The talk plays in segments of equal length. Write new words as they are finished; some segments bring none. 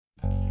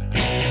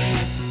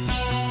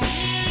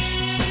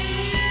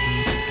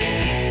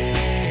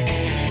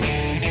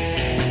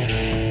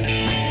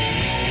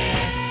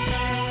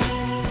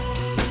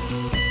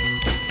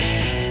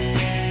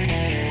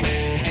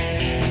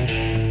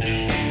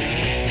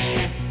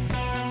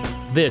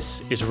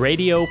This is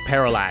Radio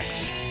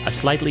Parallax, a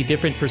slightly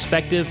different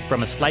perspective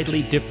from a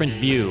slightly different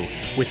view,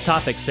 with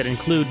topics that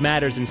include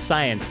matters in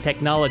science,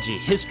 technology,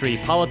 history,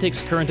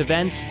 politics, current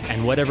events,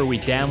 and whatever we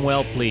damn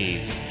well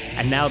please.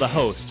 And now the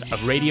host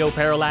of Radio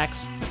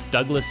Parallax,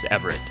 Douglas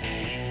Everett.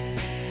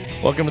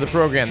 Welcome to the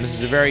program. This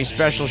is a very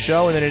special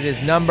show, and it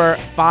is number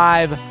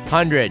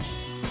 500.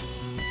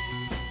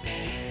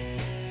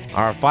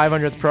 Our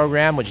 500th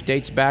program, which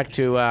dates back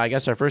to,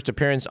 our first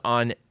appearance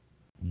on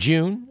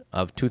June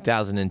of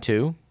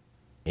 2002.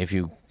 If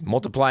you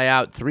multiply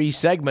out 3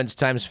 segments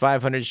times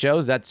 500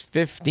 shows, that's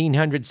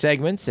 1,500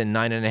 segments in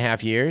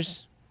 9.5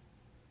 years.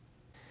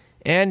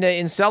 And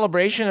in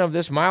celebration of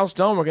this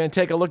milestone, we're going to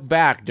take a look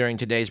back during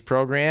today's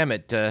program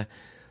at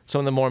some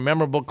of the more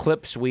memorable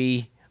clips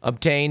we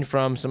obtained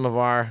from some of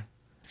our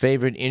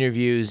favorite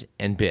interviews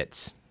and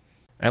bits.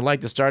 I'd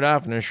like to start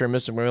off, and I'm sure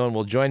Mr. McMillan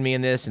will join me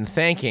in this, in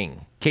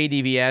thanking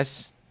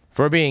KDVS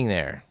for being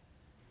there.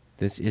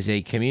 This is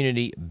a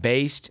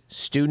community-based,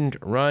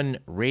 student-run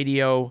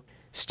radio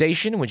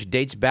station which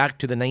dates back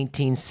to the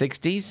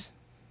 1960s.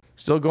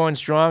 Still going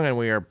strong, and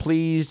we are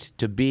pleased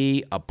to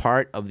be a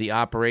part of the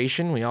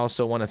operation. We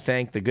also want to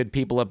thank the good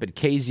people up at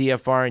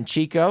KZFR in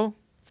Chico,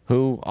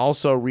 who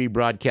also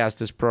rebroadcast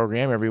this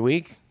program every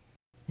week,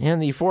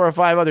 and the 4 or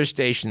 5 other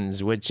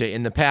stations which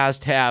in the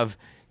past have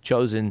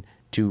chosen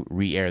to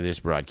re-air this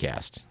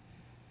broadcast.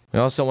 We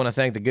also want to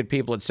thank the good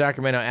people at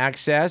Sacramento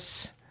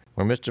Access,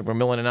 where Mr.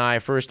 Vermillion and I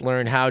first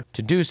learned how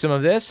to do some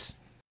of this.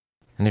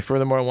 And I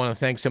furthermore want to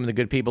thank some of the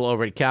good people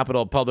over at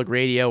Capital Public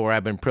Radio, where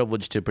I've been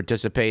privileged to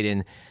participate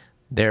in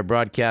their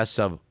broadcasts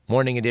of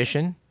Morning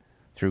Edition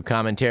through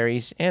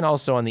commentaries and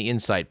also on the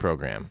Insight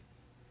program.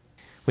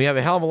 We have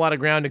a hell of a lot of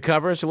ground to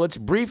cover, so let's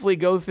briefly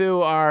go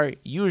through our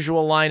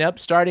usual lineup,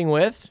 starting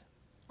with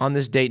On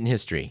This Date in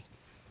History.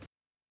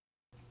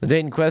 The date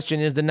in question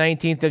is the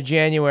 19th of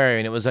January,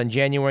 and it was on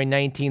January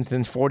 19th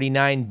in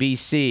 49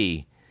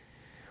 BC.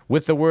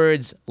 With the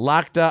words,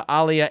 Lacta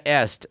alia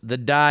est, the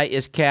die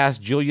is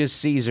cast, Julius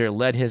Caesar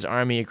led his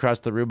army across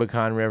the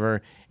Rubicon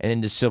River and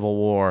into civil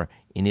war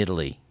in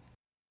Italy.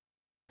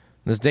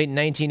 This date in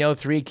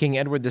 1903, King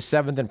Edward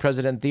VII and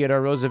President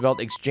Theodore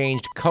Roosevelt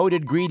exchanged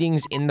coded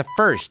greetings in the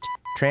first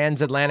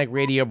transatlantic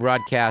radio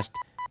broadcast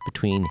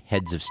between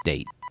heads of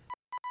state.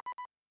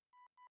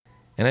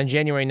 And on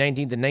January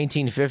 19th,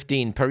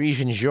 1915,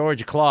 Parisian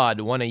Georges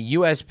Claude won a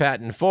U.S.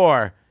 patent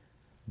for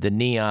the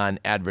neon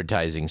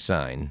advertising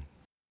sign.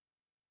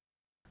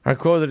 Our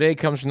quote of the day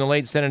comes from the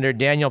late Senator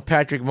Daniel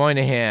Patrick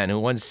Moynihan, who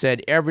once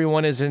said,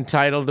 "Everyone is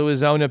entitled to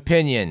his own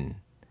opinion,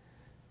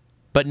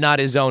 but not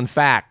his own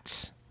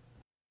facts."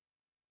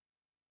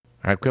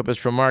 Our quip is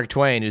from Mark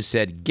Twain, who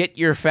said, "Get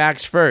your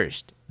facts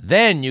first,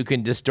 then you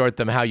can distort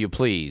them how you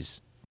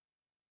please."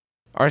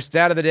 Our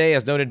stat of the day,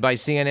 as noted by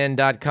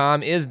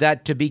CNN.com, is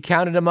that to be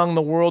counted among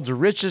the world's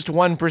richest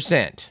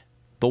 1%,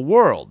 the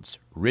world's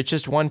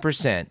richest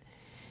 1%,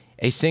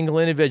 a single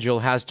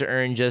individual has to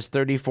earn just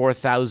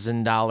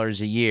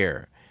 $34,000 a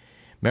year.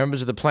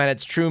 Members of the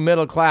planet's true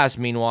middle class,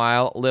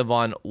 meanwhile, live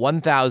on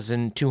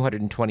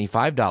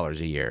 $1,225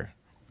 a year.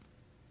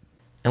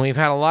 And we've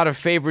had a lot of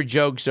favorite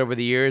jokes over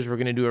the years. We're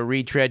going to do a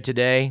retread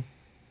today.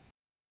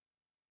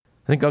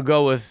 I think I'll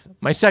go with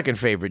my second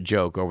favorite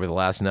joke over the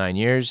last 9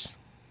 years.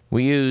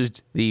 We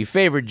used the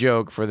favorite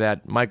joke for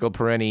that Michael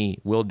Perenni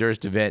Will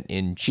Durst event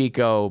in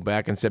Chico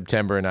back in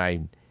September, and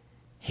I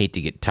hate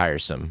to get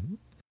tiresome.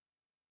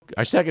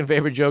 Our second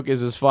favorite joke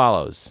is as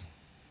follows.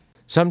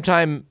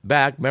 Sometime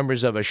back,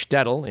 members of a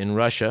shtetl in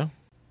Russia,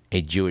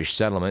 a Jewish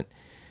settlement,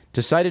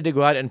 decided to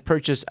go out and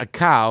purchase a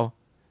cow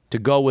to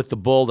go with the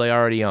bull they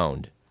already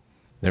owned.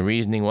 The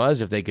reasoning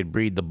was if they could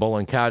breed the bull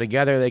and cow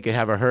together, they could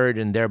have a herd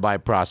and thereby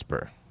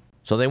prosper.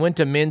 So they went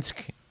to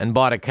Minsk and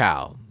bought a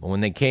cow. But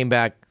when they came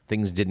back,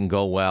 things didn't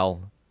go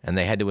well, and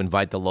they had to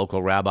invite the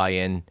local rabbi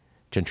in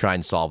to try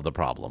and solve the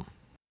problem.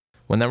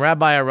 When the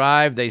rabbi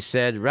arrived, they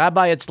said,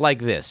 "Rabbi, it's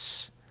like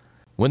this.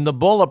 When the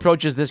bull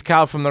approaches this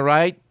cow from the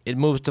right, it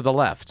moves to the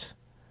left.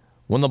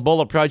 When the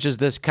bull approaches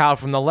this cow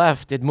from the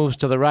left, it moves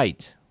to the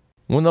right.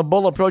 When the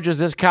bull approaches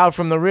this cow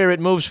from the rear, it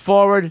moves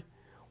forward.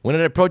 When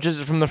it approaches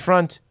it from the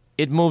front,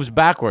 it moves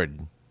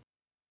backward."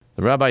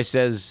 The rabbi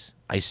says,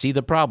 "I see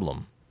the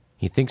problem."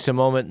 He thinks a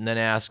moment and then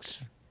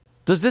asks,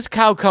 "Does this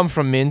cow come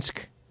from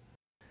Minsk?"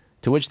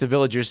 To which the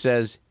villager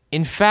says,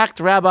 "In fact,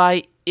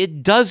 Rabbi,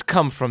 it does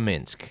come from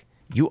Minsk.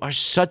 You are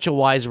such a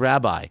wise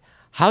rabbi.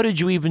 How did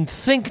you even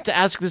think to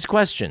ask this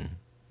question?"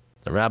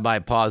 The rabbi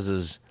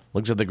pauses,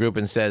 looks at the group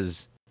and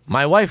says,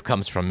 "My wife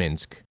comes from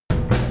Minsk."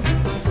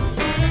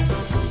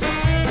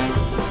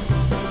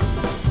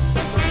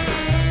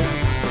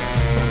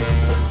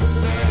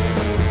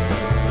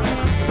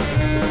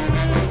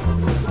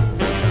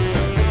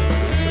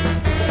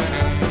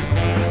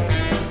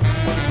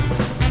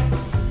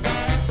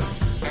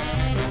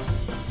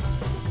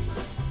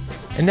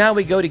 And now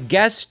we go to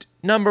guest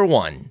number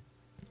 1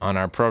 on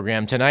our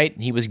program tonight.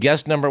 He was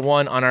guest number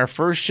 1 on our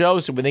first show,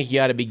 so we think he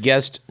ought to be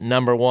guest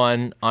number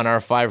 1 on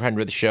our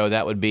 500th show.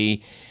 That would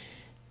be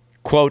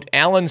quote,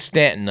 Alan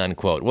Stanton,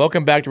 unquote.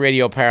 Welcome back to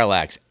Radio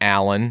Parallax,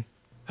 Alan.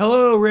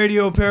 Hello,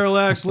 Radio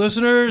Parallax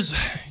listeners.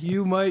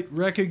 You might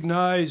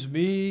recognize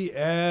me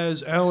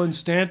as Alan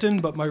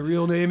Stanton, but my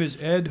real name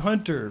is Ed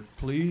Hunter.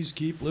 Please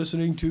keep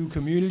listening to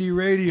community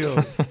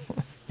radio.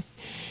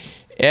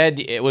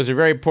 Ed, it was a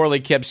very poorly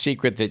kept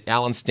secret that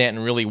Alan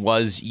Stanton really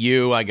was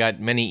you. I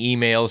got many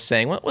emails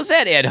saying, "What was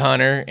that, Ed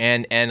Hunter?"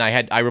 And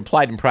I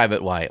replied in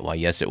private, "Why,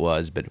 yes, it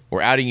was." But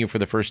we're outing you for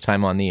the first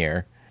time on the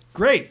air.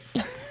 Great.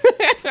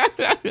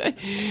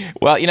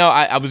 Well,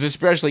 I was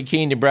especially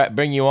keen to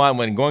bring you on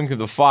when going through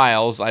the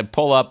files. I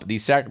pull up the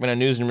Sacramento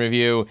News and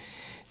Review,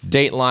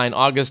 dateline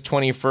August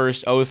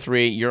 21st,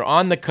 03. You're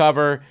on the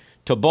cover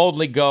to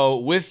boldly go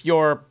with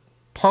your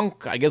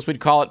punk, I guess we'd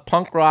call it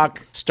punk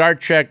rock, Star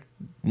Trek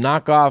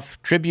knockoff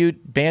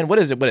tribute band. What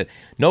is it?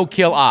 No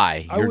Kill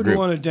Eye. I wouldn't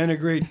want to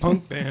denigrate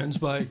punk bands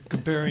by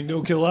comparing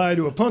No Kill Eye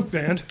to a punk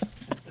band,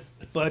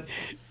 but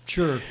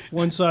sure,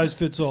 one size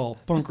fits all,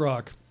 punk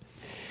rock.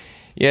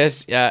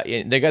 Yes,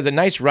 they got a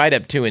nice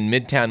write-up, too, in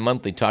Midtown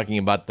Monthly talking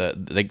about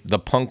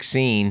the punk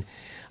scene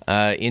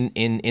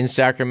in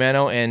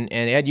Sacramento. And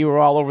Ed, you were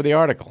all over the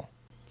article.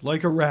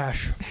 Like a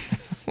rash.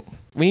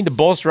 We need to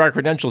bolster our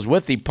credentials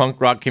with the punk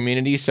rock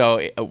community,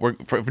 so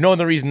for no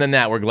other reason than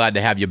that, we're glad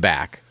to have you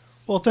back.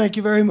 Well, thank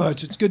you very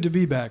much. It's good to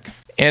be back.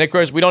 And, of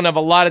course, we don't have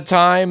a lot of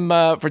time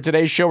for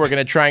today's show. We're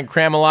going to try and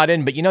cram a lot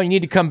in. But, you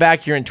need to come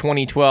back here in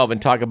 2012 and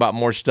talk about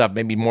more stuff,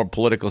 maybe more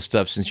political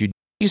stuff, since you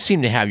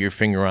seem to have your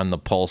finger on the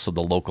pulse of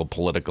the local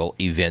political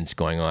events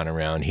going on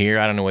around here.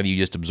 I don't know whether you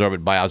just absorb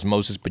it by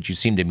osmosis, but you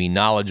seem to be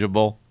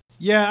knowledgeable.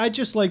 Yeah, I'd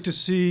just like to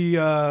see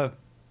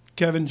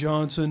Kevin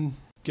Johnson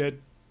get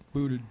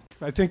booted.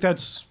 I think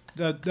that's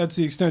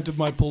the extent of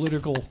my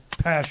political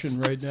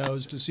passion right now,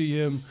 is to see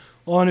him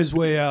on his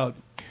way out.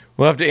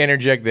 We'll have to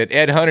interject that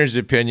Ed Hunter's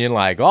opinion,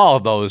 like all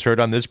of those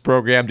heard on this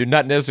program, do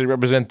not necessarily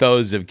represent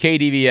those of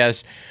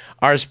KDVS,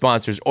 our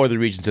sponsors, or the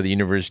Regents of the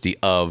University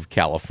of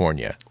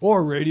California.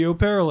 Or Radio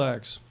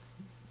Parallax.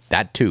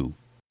 That too.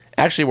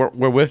 Actually,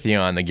 we're with you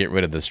on the get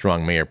rid of the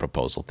strong mayor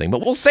proposal thing,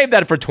 but we'll save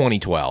that for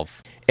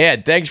 2012.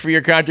 Ed, thanks for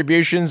your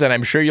contributions, and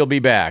I'm sure you'll be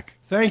back.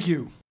 Thank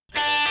you.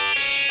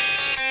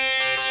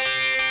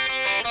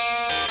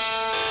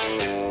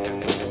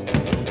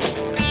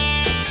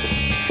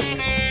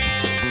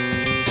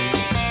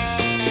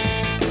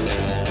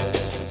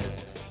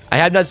 I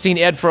have not seen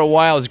Ed for a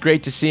while. It's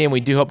great to see him. We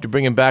do hope to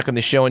bring him back on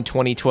the show in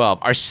 2012.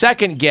 Our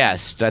second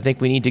guest I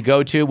think we need to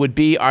go to would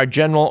be our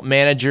general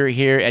manager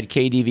here at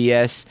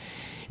KDVS.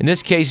 In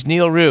this case,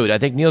 Neil Rude. I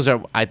think Neil's our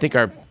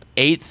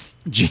 8th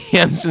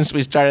GM since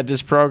we started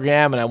this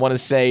program, and I want to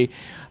say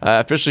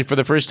officially for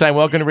the first time,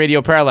 welcome to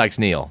Radio Parallax,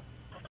 Neil.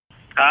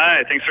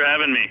 Hi, thanks for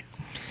having me.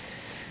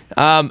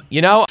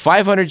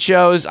 500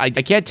 shows. I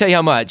can't tell you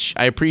how much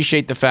I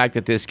appreciate the fact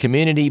that this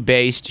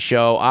community-based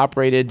show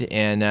operated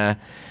and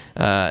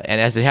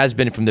as it has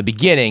been from the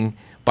beginning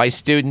by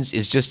students,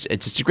 it's just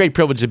a great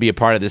privilege to be a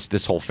part of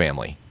this whole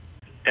family.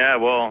 Yeah,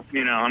 well,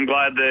 I'm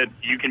glad that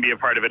you can be a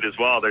part of it as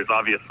well. There's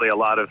obviously a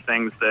lot of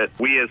things that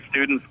we as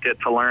students get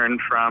to learn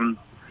from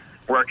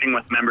working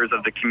with members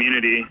of the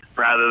community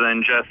rather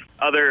than just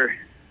other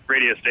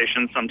radio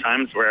stations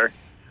sometimes where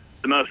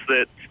the most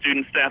that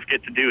student staff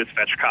get to do is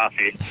fetch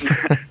coffee.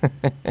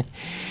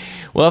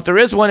 Well, if there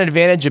is one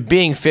advantage of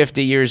being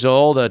 50 years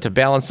old, to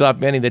balance up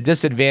many of the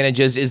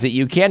disadvantages, is that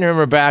you can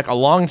remember back a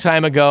long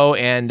time ago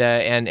and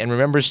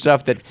remember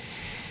stuff that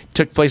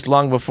took place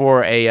long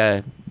before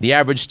the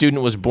average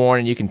student was born,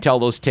 and you can tell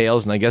those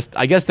tales, and I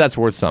guess that's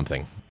worth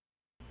something.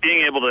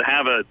 Being able to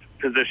have a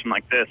position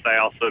like this, I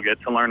also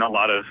get to learn a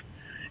lot of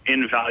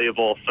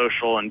invaluable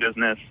social and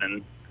business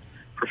and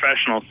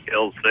professional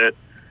skills that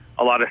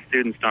a lot of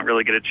students don't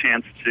really get a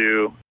chance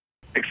to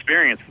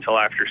experience until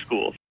after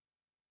school.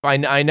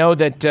 I know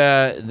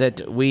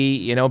that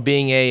we,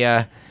 being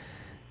a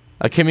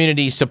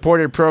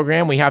community-supported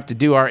program, we have to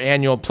do our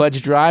annual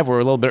pledge drive. We're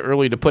a little bit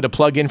early to put a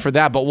plug in for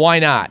that, but why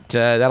not?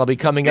 That'll be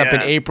coming up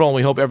in April, and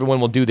we hope everyone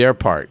will do their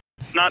part.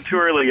 It's not too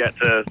early yet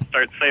to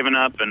start saving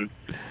up and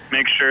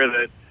make sure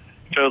that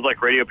shows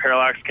like Radio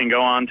Parallax can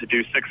go on to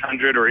do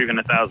 600 or even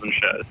 1,000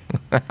 shows.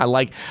 I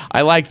like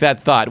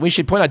that thought. We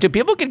should point out, too,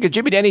 people can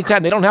contribute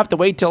anytime. They don't have to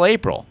wait till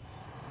April.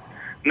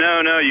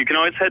 No, you can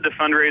always head to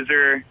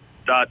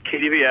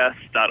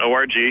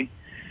fundraiser.kdvs.org,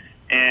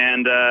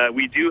 and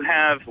we do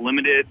have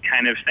limited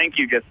kind of thank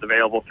you gifts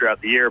available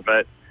throughout the year,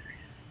 but,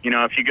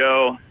 if you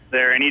go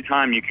there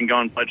anytime, you can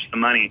go and pledge some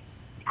money.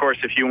 Of course,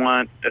 if you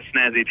want a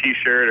snazzy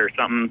T-shirt or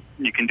something,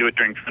 you can do it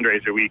during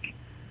fundraiser week.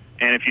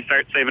 And if you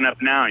start saving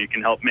up now, you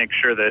can help make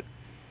sure that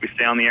we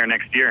stay on the air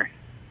next year.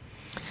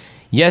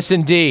 Yes,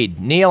 indeed.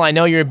 Neil, I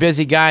know you're a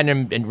busy guy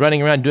and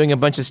running around doing a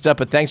bunch of stuff,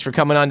 but thanks for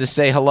coming on to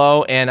say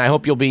hello, and I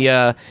hope you'll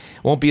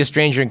won't be a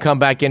stranger and come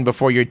back in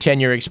before your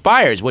tenure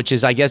expires, which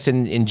is, I guess,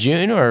 in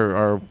June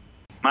or...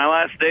 My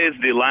last day is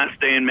the last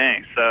day in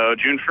May, so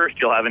June 1st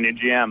you'll have a new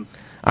GM.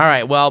 All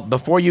right, well,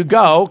 before you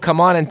go, come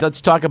on and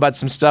let's talk about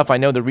some stuff. I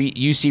know the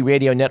UC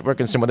Radio Network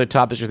and some other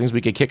topics or things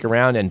we could kick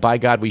around, and by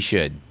God, we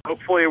should.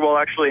 Hopefully we'll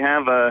actually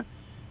have a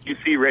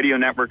UC Radio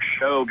Network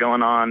show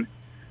going on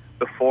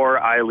before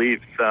I leave.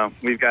 So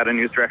we've got a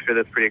news director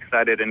that's pretty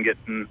excited and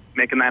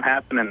making that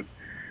happen, and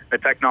the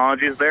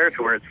technology is there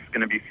to where it's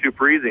going to be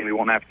super easy. We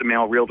won't have to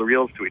mail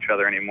reel-to-reels to each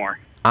other anymore.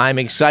 I'm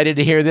excited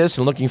to hear this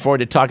and looking forward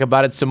to talk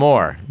about it some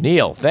more.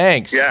 Neil,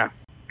 thanks. Yeah,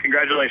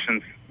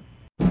 congratulations.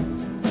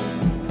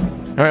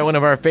 All right, one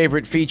of our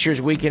favorite features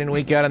week in and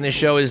week out on this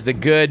show is the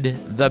good,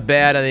 the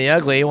bad, and the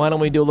ugly. Why don't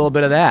we do a little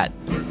bit of that?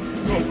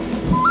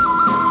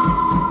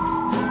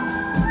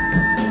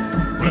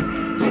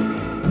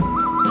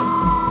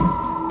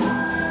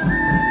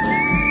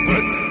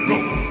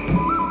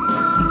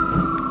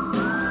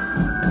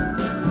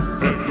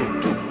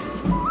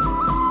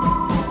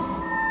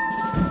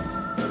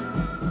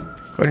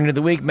 According to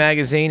The Week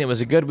magazine, it was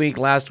a good week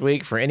last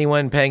week for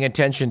anyone paying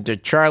attention to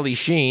Charlie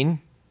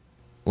Sheen,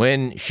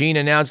 when Sheen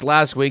announced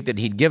last week that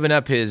he'd given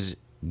up his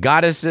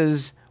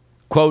goddesses,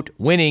 quote,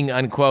 winning,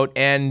 unquote,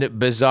 and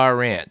bizarre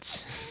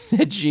rants.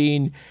 Said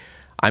Sheen,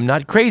 "I'm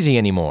not crazy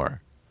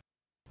anymore."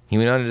 He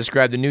went on to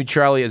describe the new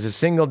Charlie as a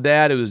single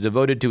dad who was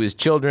devoted to his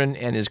children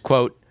and is,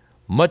 quote,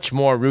 much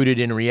more rooted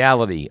in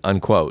reality,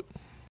 unquote.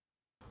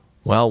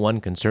 Well, one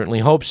can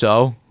certainly hope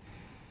so.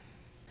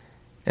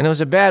 And it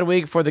was a bad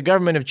week for the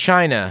government of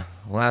China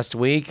last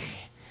week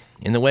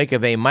in the wake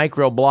of a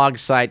microblog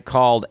site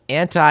called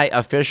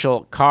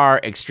Anti-Official Car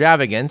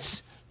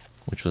Extravagance,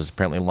 which was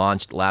apparently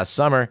launched last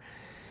summer,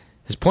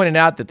 has pointed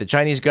out that the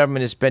Chinese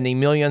government is spending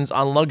millions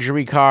on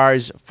luxury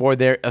cars for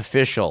their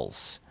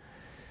officials.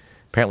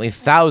 Apparently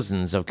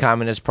thousands of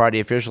Communist Party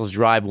officials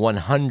drive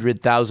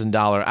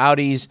 $100,000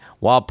 Audis,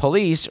 while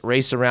police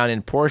race around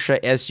in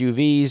Porsche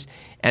SUVs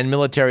and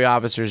military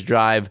officers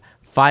drive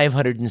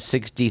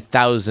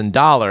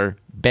 $560,000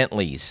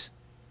 Bentleys.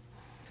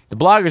 The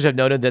bloggers have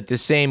noted that the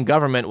same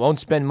government won't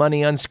spend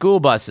money on school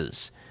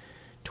buses.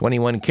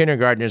 21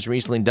 kindergartners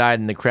recently died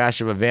in the crash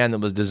of a van that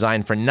was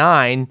designed for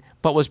 9,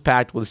 but was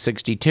packed with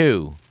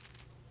 62.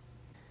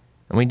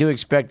 And we do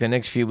expect the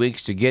next few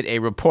weeks to get a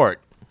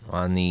report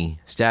on the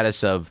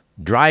status of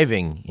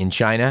driving in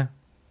China.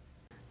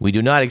 We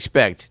do not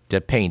expect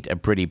to paint a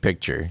pretty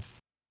picture.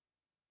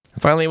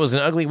 Finally, it was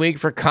an ugly week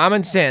for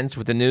common sense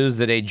with the news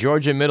that a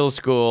Georgia middle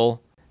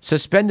school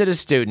suspended a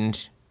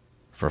student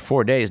for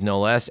 4 days,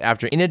 no less,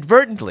 after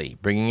inadvertently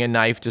bringing a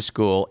knife to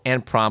school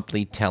and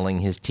promptly telling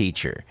his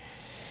teacher.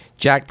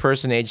 Jack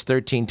Person, age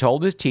 13,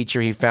 told his teacher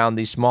he found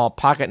the small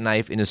pocket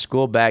knife in a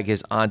school bag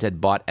his aunt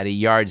had bought at a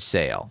yard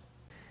sale.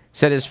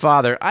 Said his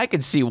father, "I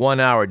could see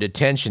 1 hour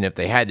detention if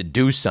they had to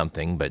do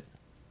something, but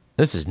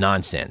this is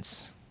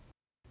nonsense."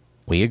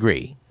 We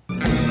agree.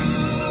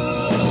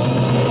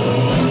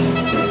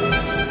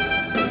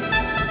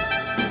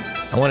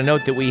 I want to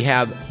note that we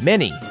have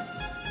many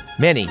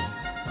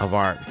of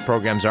our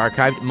programs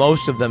archived,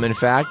 most of them, in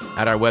fact,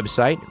 at our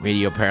website,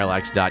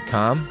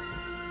 radioparallax.com.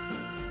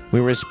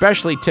 We were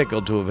especially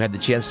tickled to have had the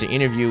chance to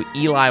interview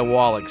Eli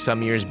Wallach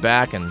some years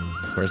back, and,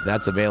 of course,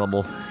 that's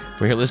available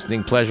for your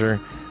listening pleasure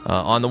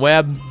on the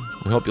web.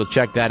 We hope you'll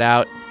check that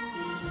out.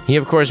 He,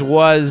 of course,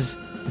 was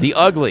the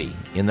ugly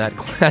in that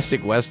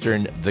classic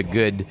Western, The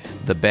Good,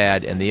 the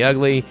Bad, and the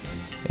Ugly,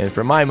 and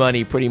for my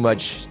money, pretty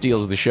much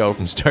steals the show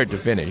from start to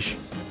finish.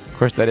 Of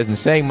course, that isn't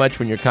saying much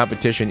when your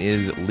competition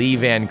is Lee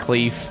Van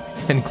Cleef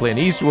and Clint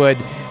Eastwood,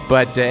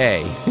 but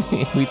hey,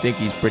 we think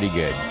he's pretty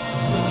good.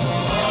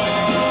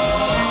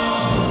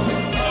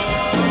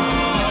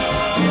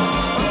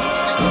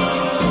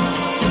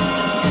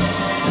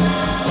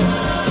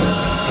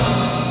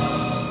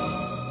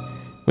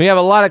 We have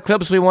a lot of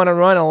clips we want to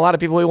run and a lot of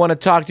people we want to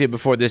talk to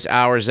before this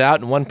hour's out,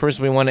 and one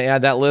person we want to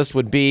add that list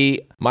would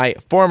be my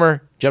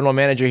former general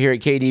manager here at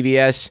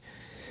KDVS,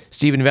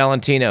 Stephen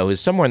Valentino,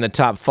 who's somewhere in the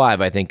top 5,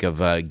 I think, of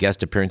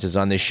guest appearances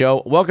on this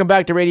show. Welcome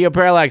back to Radio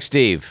Parallax,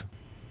 Steve.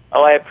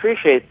 Oh, I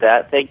appreciate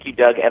that. Thank you,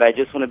 Doug. And I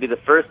just want to be the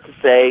first to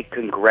say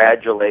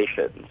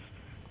congratulations.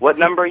 What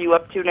number are you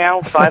up to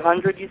now?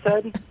 500, you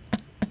said?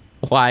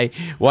 Why,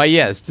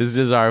 yes, this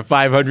is our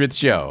 500th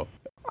show.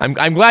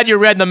 I'm glad you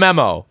read the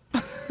memo.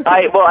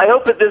 I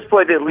hope at this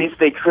point at least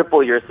they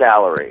triple your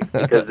salary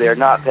because they're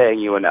not paying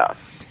you enough.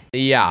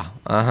 Yeah,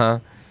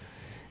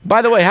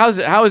 By the way, how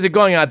is it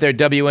going out there,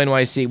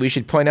 WNYC? We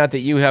should point out that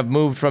you have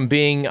moved from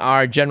being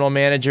our general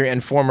manager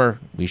and former,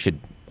 we should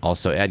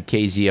also add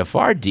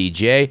KZFR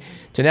DJ,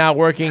 to now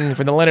working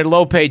for the Leonard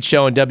Lopate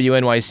Show in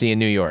WNYC in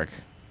New York.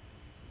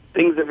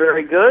 Things are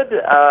very good.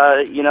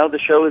 The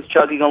show is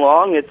chugging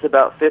along. It's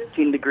about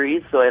 15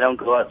 degrees, so I don't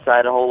go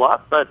outside a whole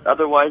lot. But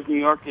otherwise, New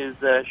York is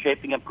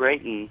shaping up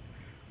great, and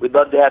we'd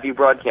love to have you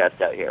broadcast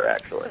out here,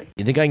 actually.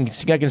 You think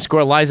I can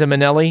score Liza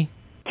Minnelli?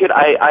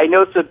 I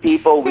know some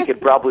people. We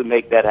could probably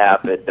make that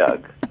happen,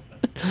 Doug.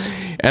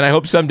 And I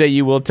hope someday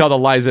you will tell the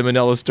Liza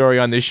Minnelli story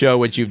on this show,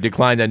 which you've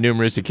declined on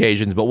numerous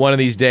occasions. But one of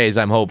these days,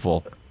 I'm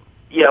hopeful.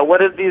 Yeah,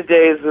 one of these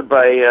days,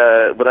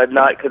 when I'm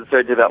not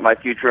concerned about my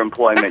future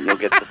employment, you'll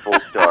get the full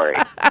story.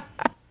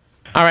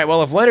 All right,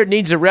 well, if Leonard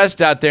needs a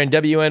rest out there in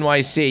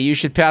WNYC, you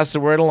should pass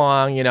the word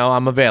along.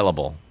 I'm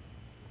available.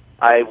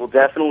 I will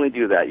definitely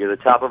do that. You're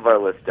the top of our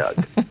list,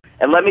 Doug.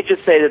 And let me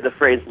just say that the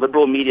phrase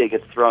liberal media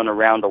gets thrown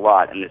around a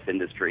lot in this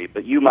industry,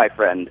 but you, my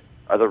friend,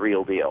 are the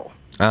real deal.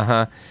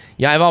 Uh-huh.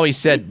 Yeah, I've always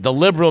said the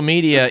liberal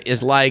media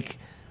is like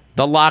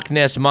the Loch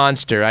Ness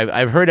Monster.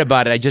 I've heard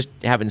about it. I just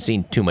haven't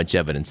seen too much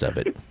evidence of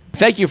it.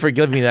 Thank you for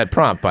giving me that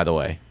prompt, by the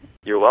way.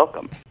 You're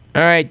welcome.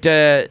 All right,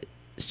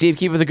 Steve,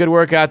 keep up the good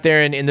work out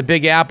there in the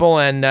Big Apple,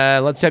 and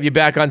let's have you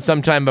back on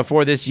sometime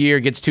before this year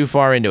gets too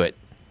far into it.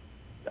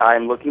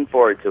 I'm looking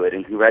forward to it,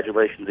 and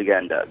congratulations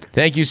again, Doug.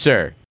 Thank you,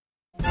 sir.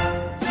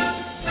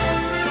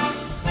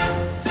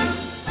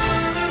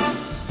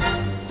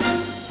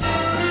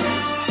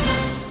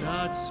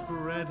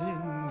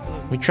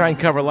 We try and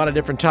cover a lot of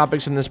different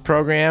topics in this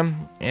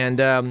program,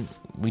 and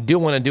we do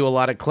want to do a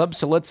lot of clips,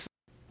 so let's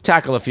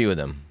tackle a few of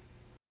them.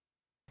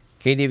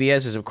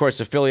 KDVS is, of course,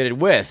 affiliated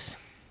with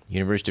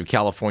University of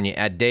California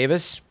at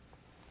Davis.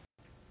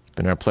 It's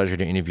been our pleasure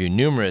to interview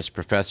numerous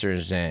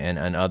professors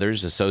and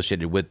others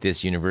associated with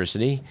this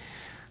university.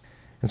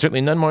 And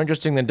certainly none more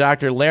interesting than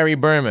Dr. Larry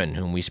Berman,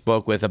 whom we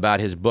spoke with about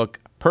his book,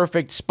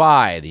 Perfect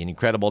Spy, The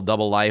Incredible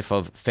Double Life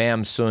of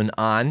Pham Son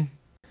An,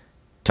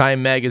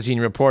 Time magazine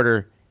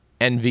reporter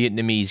and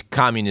Vietnamese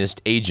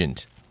communist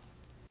agent.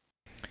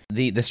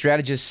 The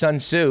strategist Sun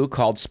Tzu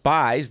called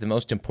spies the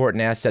most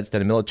important assets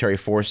that a military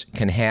force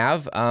can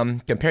have.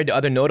 Compared to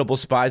other notable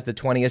spies of the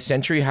 20th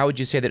century, how would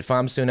you say that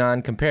Pham Son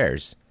An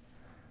compares?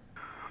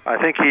 I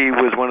think he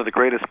was one of the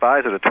greatest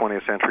spies of the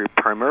 20th century,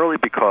 primarily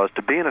because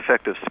to be an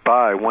effective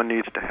spy, one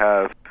needs to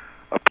have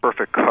a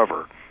perfect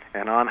cover.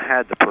 And An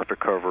had the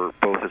perfect cover,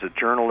 both as a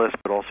journalist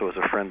but also as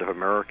a friend of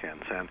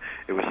Americans. And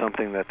it was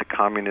something that the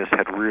communists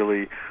had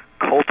really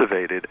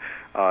cultivated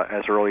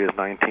as early as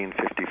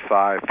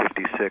 1955,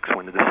 56,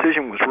 when the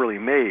decision was really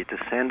made to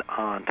send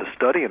An to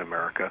study in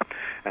America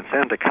and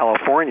send him to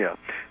California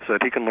so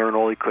that he can learn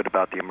all he could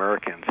about the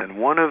Americans. And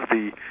one of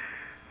the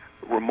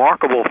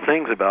remarkable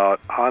things about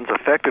An's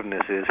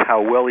effectiveness is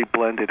how well he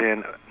blended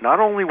in, not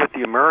only with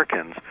the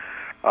Americans,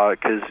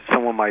 because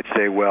someone might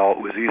say, well,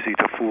 it was easy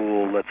to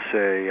fool, let's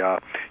say,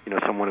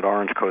 someone at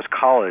Orange Coast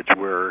College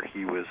where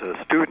he was a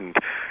student,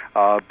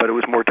 but it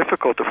was more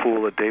difficult to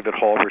fool a David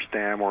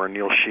Halberstam or a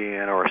Neil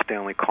Sheehan or a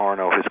Stanley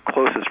Carno, his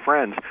closest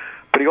friends.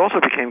 But he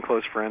also became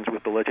close friends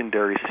with the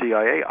legendary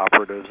CIA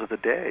operatives of the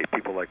day,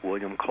 people like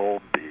William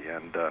Colby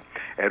and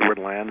Edward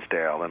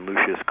Lansdale and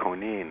Lucius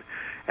Conine.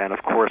 And,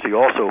 of course, he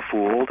also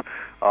fooled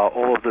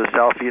all of the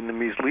South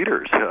Vietnamese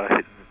leaders,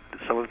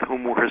 some of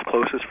whom were his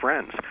closest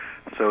friends.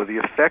 So the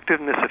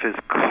effectiveness of his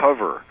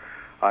cover,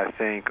 I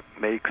think,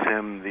 makes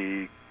him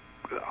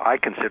I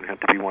consider him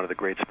to be one of the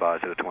great spies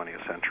of the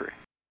 20th century.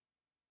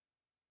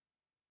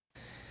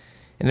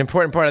 An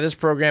important part of this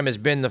program has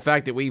been the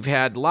fact that we've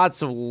had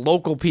lots of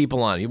local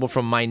people on, people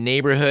from my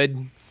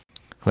neighborhood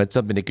who had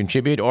something to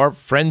contribute, or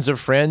friends of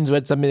friends who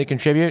had something to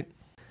contribute.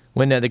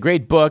 When the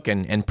great book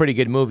and pretty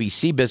good movie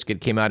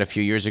Seabiscuit came out a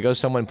few years ago,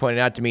 someone pointed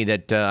out to me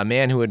that a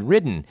man who had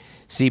written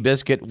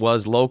Seabiscuit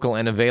was local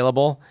and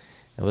available.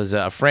 It was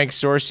Frank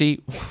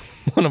Sorcy,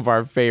 one of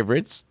our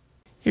favorites.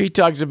 Here he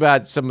talks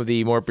about some of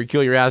the more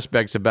peculiar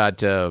aspects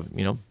about,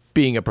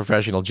 being a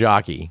professional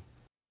jockey.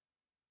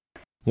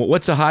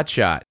 What's a hot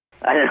shot?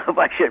 I don't know if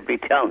I should be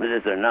telling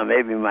this or not.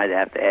 Maybe we might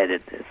have to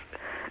edit this.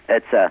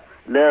 It's a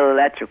little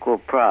electrical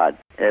prod,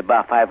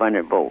 about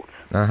 500 volts.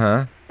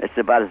 Uh-huh. It's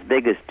about as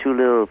big as two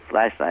little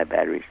flashlight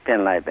batteries,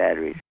 pen light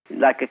batteries,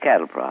 like a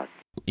cattle prod.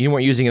 You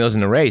weren't using those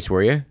in the race,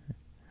 were you?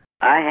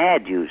 I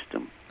had used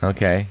them.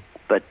 Okay.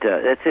 But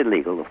that's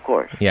illegal, of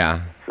course.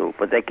 Yeah.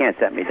 But they can't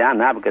set me down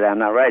now because I'm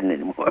not riding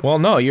anymore. Well,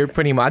 no,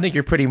 I think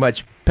you're pretty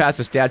much past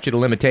the statute of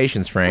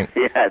limitations, Frank.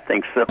 Yeah, I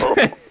think so.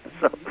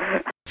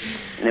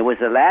 And it was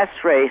the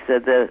last race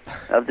of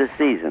the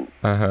season.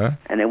 Uh-huh.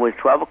 And it was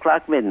 12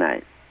 o'clock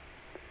midnight.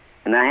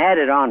 And I had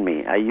it on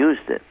me. I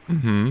used it.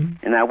 Mm-hmm.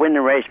 And I win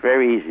the race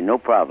very easy, no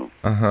problem.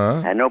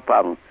 Uh-huh. I had no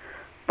problem.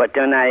 But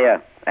then I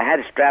had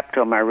a strap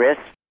to my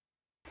wrist,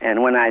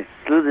 and when I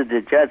saluted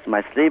the judge,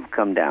 my sleeve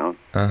come down,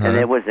 and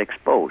it was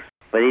exposed.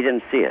 But he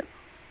didn't see it.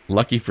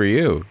 Lucky for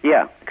you.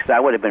 Yeah, because I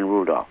would have been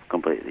ruled off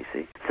completely,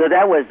 see. So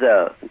that was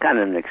kind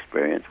of an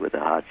experience with a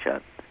hot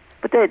shot.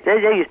 But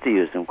they used to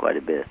use them quite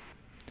a bit.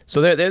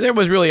 So there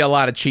was really a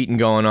lot of cheating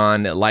going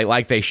on,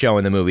 like they show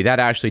in the movie.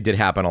 That actually did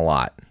happen a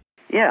lot.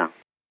 Yeah.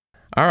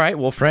 All right,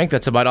 well, Frank,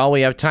 that's about all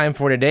we have time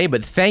for today,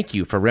 but thank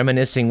you for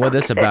reminiscing with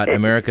us about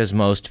America's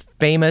most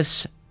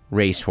famous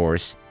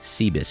racehorse,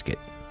 Seabiscuit.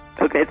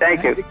 Okay,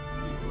 thank you.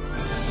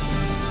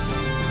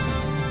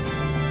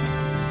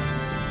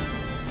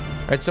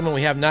 All right, someone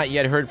we have not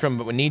yet heard from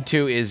but we need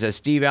to is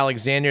Steve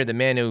Alexander, the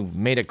man who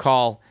made a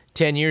call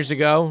 10 years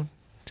ago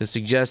to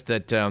suggest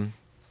that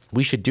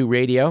we should do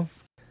radio.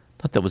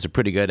 Thought that was a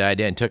pretty good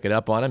idea and took it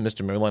up on him.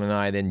 Mr. Merlin and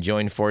I then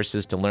joined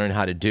forces to learn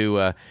how to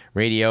do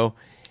radio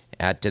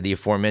at the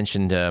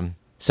aforementioned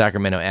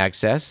Sacramento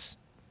Access.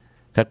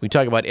 In fact, we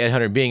talk about Ed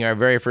Hunter being our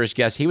very first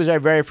guest. He was our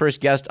very first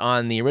guest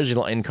on the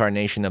original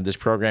incarnation of this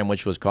program,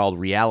 which was called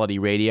Reality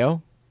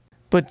Radio.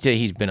 But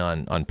he's been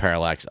on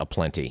Parallax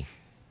aplenty.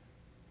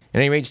 At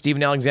any rate,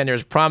 Stephen Alexander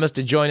has promised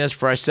to join us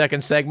for our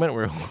second segment.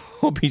 We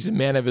hope he's a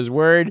man of his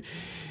word.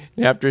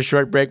 And after a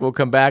short break, we'll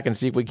come back and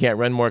see if we can't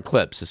run more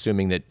clips,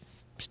 assuming that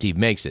Steve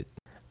makes it.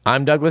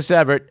 I'm Douglas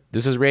Everett.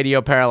 This is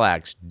Radio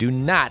Parallax. Do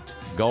not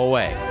go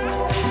away.